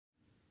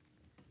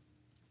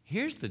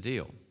Here's the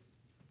deal,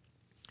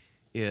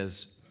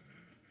 is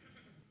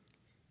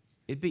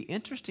it'd be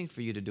interesting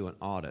for you to do an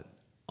audit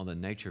on the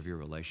nature of your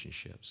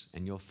relationships,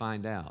 and you'll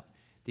find out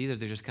either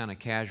they're just kind of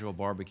casual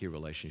barbecue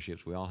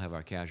relationships. We all have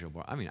our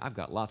casual I've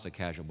got lots of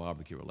casual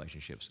barbecue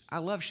relationships. I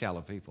love shallow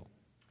people.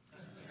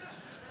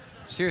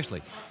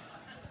 Seriously.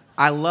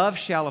 I love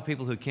shallow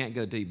people who can't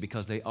go deep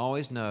because they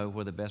always know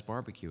where the best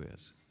barbecue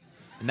is.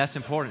 And that's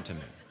important to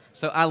me.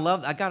 So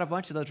I got a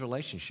bunch of those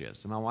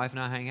relationships, and my wife and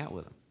I hang out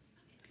with them.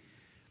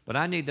 But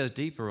I need those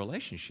deeper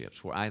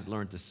relationships where I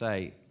learned to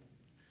say,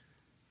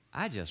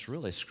 I just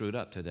really screwed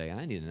up today, and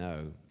I need to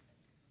know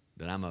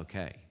that I'm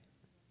okay.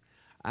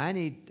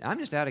 I'm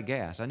just out of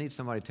gas. I need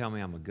somebody to tell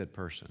me I'm a good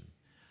person.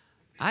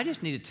 I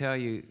just need to tell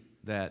you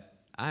that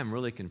I'm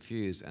really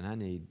confused, and I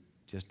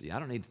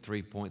don't need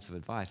 3 points of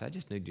advice. I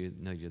just need you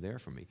to know you're there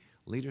for me.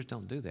 Leaders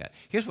don't do that.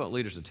 Here's what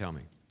leaders will tell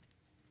me.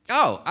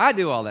 Oh, I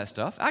do all that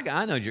stuff.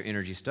 I know your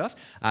energy stuff.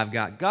 I've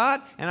got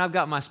God, and I've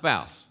got my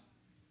spouse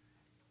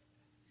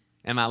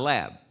and my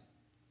lab.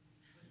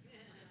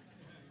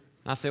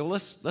 I say, well,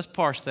 let's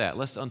parse that.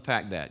 Let's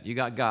unpack that. You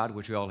got God,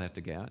 which we all have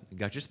to get. You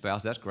got your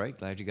spouse. That's great.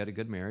 Glad you got a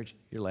good marriage.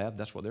 Your lab,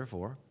 that's what they're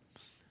for.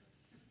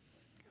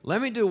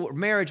 Let me do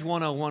marriage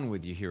 101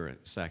 with you here in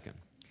a second.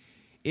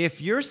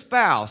 If your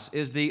spouse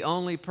is the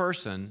only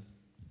person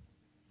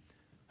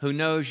who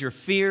knows your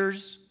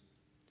fears,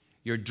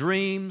 your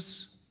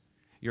dreams,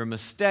 your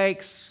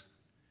mistakes,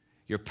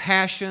 your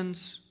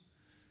passions,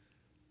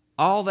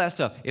 all that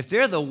stuff, if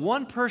they're the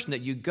one person that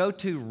you go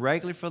to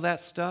regularly for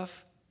that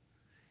stuff,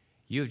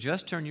 you've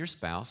just turned your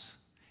spouse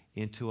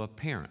into a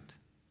parent.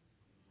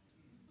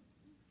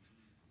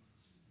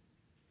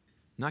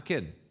 Not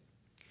kidding.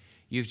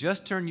 You've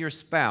just turned your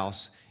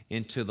spouse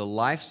into the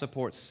life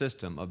support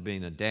system of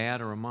being a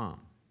dad or a mom.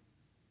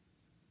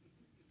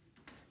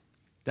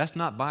 That's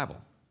not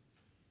Bible.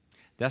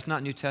 That's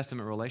not New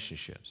Testament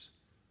relationships.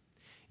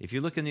 If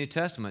you look in the New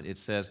Testament, it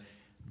says,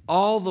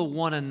 all the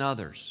one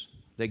another's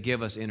that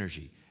give us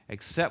energy.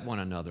 Accept one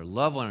another,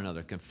 love one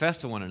another, confess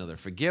to one another,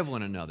 forgive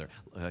one another,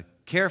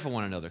 care for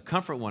one another,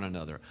 comfort one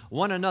another,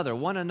 one another,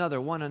 one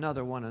another, one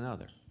another, one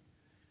another.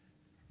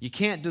 You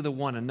can't do the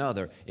one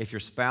another if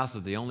your spouse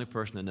is the only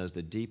person that knows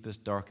the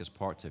deepest, darkest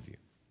parts of you.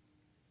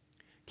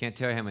 Can't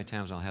tell you how many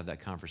times I'll have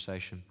that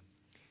conversation,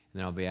 and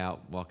then I'll be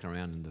out walking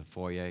around in the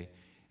foyer,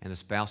 and the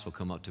spouse will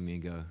come up to me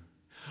and go,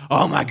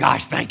 oh my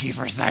gosh, thank you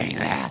for saying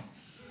that.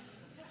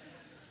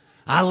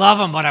 I love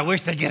them, but I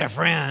wish they'd get a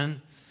friend.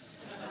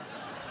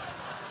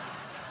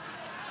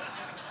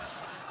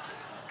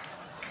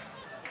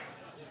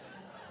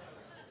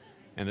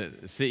 And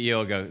the CEO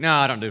will go, no,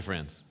 I don't do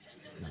friends.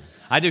 No.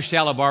 I do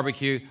shallow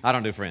barbecue. I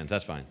don't do friends.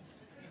 That's fine.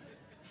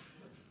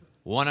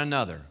 One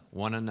another,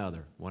 one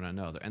another, one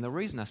another. And the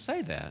reason I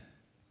say that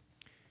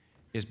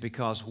is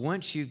because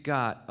once you've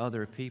got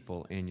other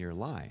people in your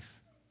life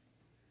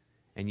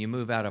and you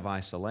move out of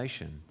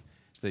isolation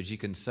so that you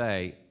can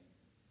say,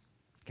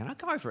 can I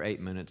call you for 8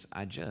 minutes?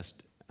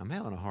 I'm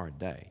having a hard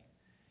day.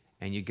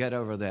 And you get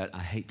over that, I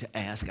hate to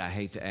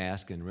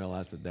ask, and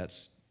realize that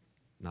that's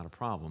not a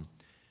problem.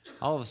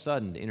 All of a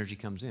sudden, the energy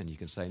comes in. You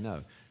can say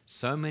no.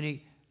 So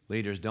many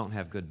leaders don't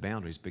have good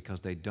boundaries because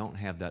they don't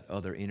have that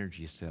other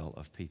energy cell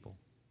of people.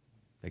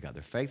 They got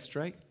their faith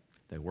straight,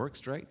 they work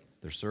straight,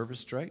 their service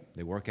straight,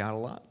 they work out a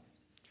lot,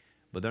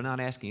 but they're not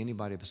asking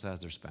anybody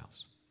besides their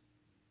spouse.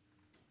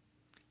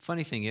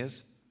 Funny thing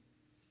is,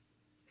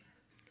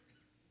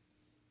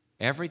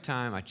 every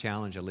time I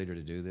challenge a leader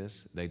to do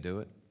this, they do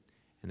it,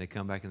 and they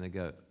come back and they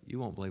go, you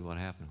won't believe what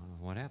happened.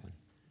 What happened?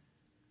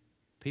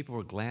 People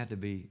were glad to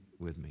be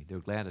with me. They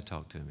were glad to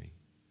talk to me.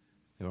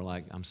 They were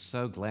like, I'm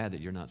so glad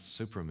that you're not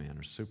Superman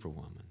or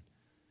Superwoman.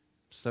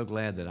 I'm so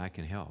glad that I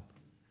can help.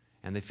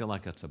 And they feel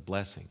like that's a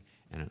blessing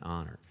and an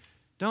honor.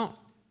 Don't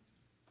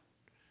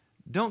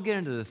get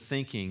into the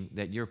thinking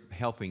that you're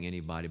helping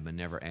anybody but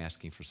never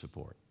asking for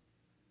support.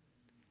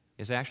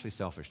 It's actually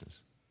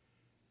selfishness.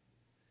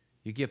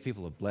 You give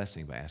people a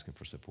blessing by asking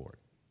for support.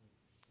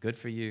 Good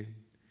for you,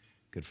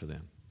 good for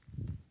them.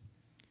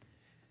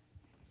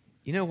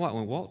 You know what?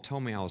 When Walt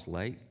told me I was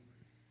late,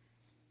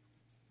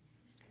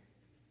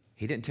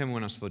 he didn't tell me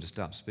when I was supposed to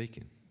stop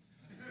speaking.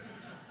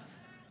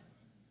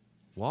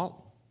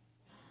 Walt,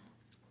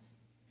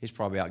 he's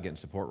probably out getting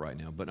support right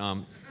now, but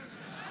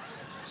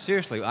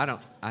seriously, I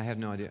have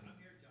no idea.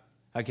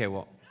 Okay,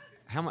 well,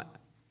 how much?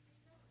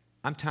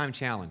 I'm time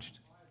challenged.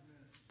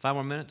 5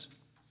 more minutes?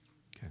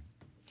 Okay.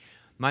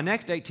 My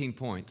next 18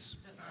 points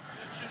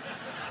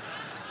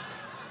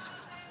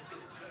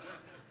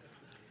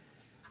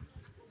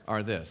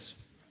are this.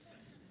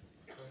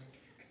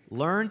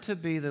 Learn to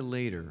be the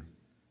leader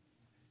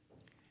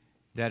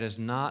that is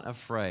not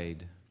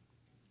afraid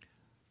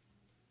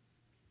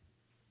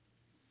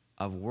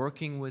of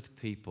working with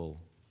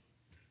people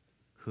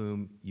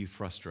whom you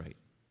frustrate.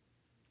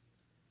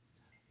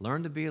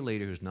 Learn to be a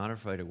leader who's not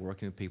afraid of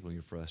working with people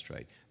you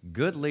frustrate.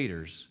 Good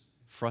leaders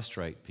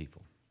frustrate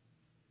people.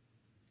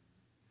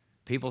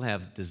 People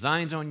have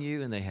designs on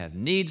you, and they have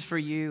needs for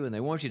you, and they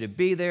want you to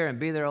be there and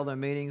be there all their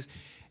meetings.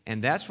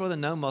 And that's where the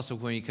no muscle,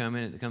 when you come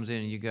in, it comes in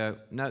and you go,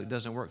 no, it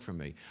doesn't work for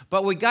me.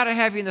 But we got to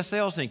have you in the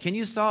sales thing. Can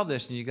you solve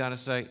this? And you got to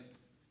say,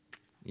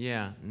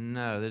 yeah,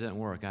 no, that didn't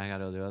work. I got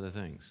to do other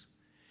things.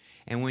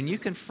 And when you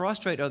can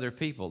frustrate other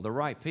people, the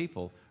right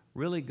people,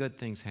 really good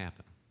things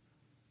happen.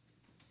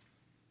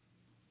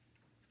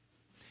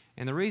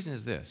 And the reason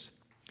is this,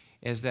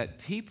 is that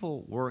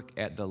people work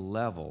at the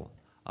level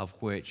of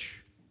which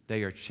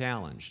they are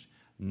challenged,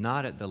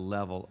 not at the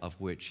level of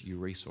which you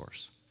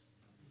resource.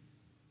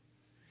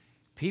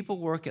 People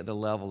work at the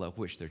level at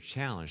which they're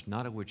challenged,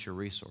 not at which you're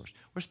resourced.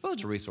 We're supposed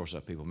to resource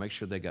up people, make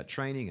sure they got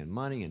training and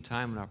money and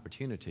time and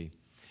opportunity.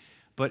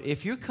 But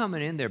if you're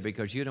coming in there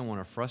because you don't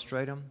want to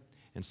frustrate them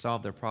and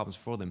solve their problems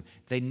for them,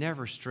 they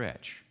never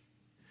stretch.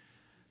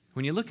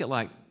 When you look at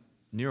like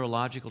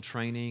neurological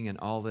training and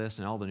all this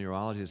and all the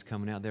neurology that's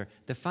coming out there,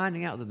 they're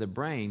finding out that the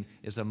brain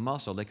is a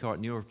muscle. They call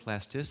it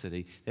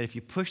neuroplasticity, that if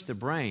you push the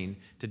brain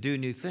to do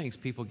new things,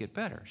 people get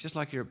better. It's just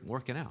like you're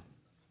working out.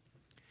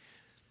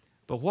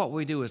 But what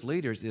we do as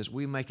leaders is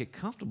we make it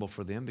comfortable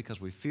for them because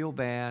we feel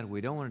bad,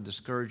 we don't want to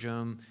discourage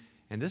them,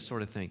 and this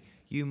sort of thing.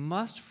 You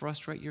must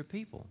frustrate your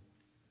people.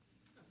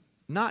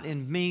 Not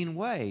in mean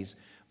ways,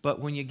 but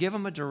when you give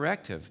them a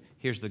directive,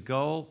 here's the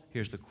goal,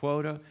 here's the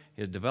quota,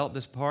 develop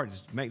this part,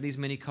 just make these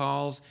many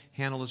calls,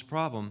 handle this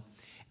problem,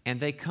 and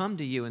they come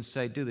to you and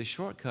say, do the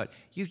shortcut,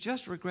 you've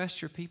just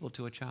regressed your people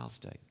to a child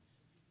state.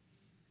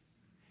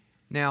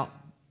 Now,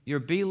 your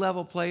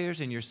B-level players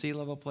and your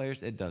C-level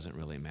players, it doesn't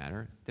really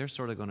matter. They're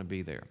sort of going to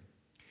be there.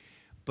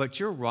 But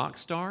your rock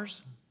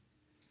stars,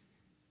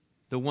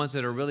 the ones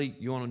that are really,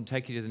 you want them to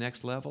take you to the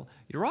next level,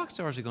 your rock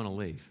stars are going to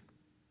leave.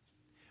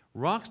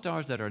 Rock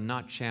stars that are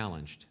not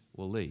challenged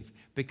will leave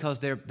because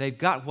they've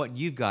got what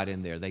you've got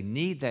in there. They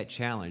need that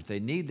challenge. They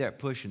need that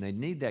push, and they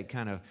need that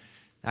kind of,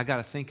 I got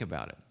to think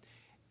about it.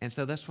 And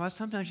so that's why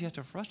sometimes you have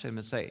to frustrate them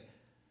and say,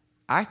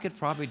 I could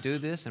probably do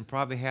this and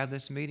probably have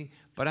this meeting,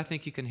 but I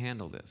think you can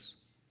handle this.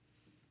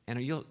 And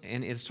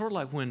it's sort of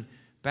like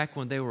back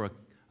when they were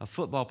a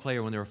football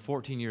player when they were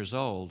 14 years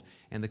old,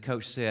 and the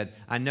coach said,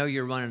 I know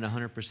you're running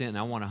 100% and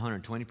I want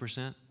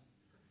 120%,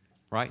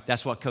 right?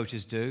 That's what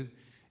coaches do.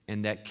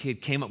 And that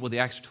kid came up with the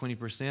extra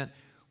 20%.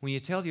 When you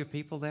tell your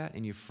people that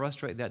and you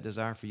frustrate that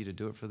desire for you to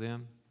do it for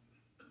them,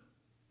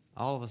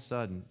 all of a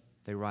sudden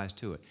they rise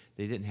to it.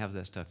 They didn't have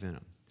that stuff in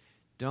them.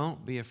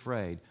 Don't be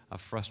afraid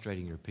of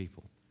frustrating your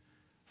people.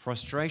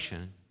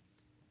 Frustration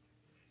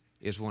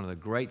is one of the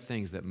great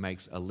things that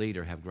makes a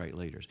leader have great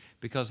leaders.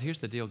 Because here's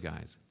the deal,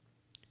 guys.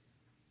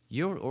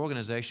 Your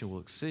organization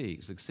will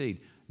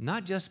succeed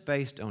not just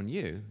based on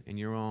you and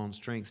your own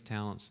strengths,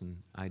 talents, and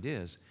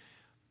ideas,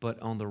 but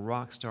on the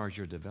rock stars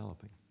you're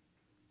developing.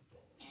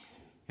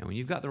 And when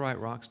you've got the right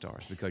rock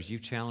stars, because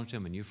you've challenged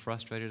them and you've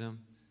frustrated them,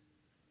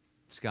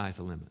 the sky's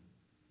the limit.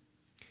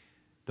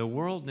 The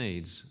world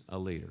needs a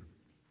leader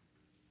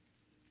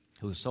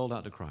who is sold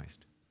out to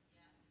Christ,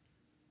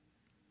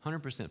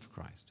 100% for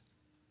Christ,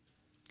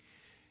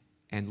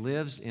 and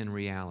lives in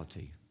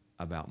reality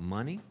about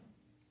money,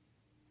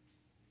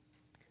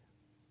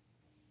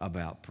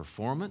 about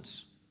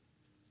performance,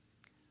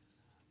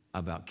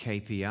 about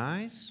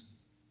KPIs,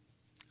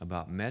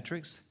 about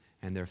metrics,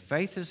 and their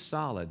faith is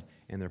solid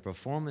and their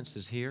performance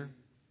is here,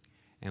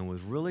 and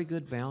with really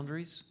good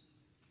boundaries,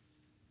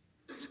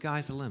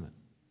 sky's the limit.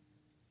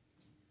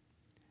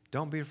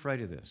 Don't be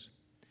afraid of this.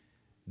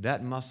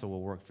 That muscle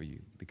will work for you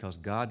because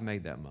God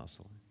made that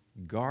muscle.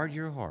 Guard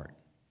your heart,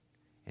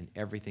 and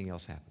everything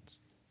else happens.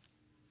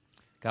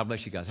 God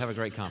bless you guys. Have a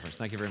great conference.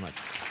 Thank you very much.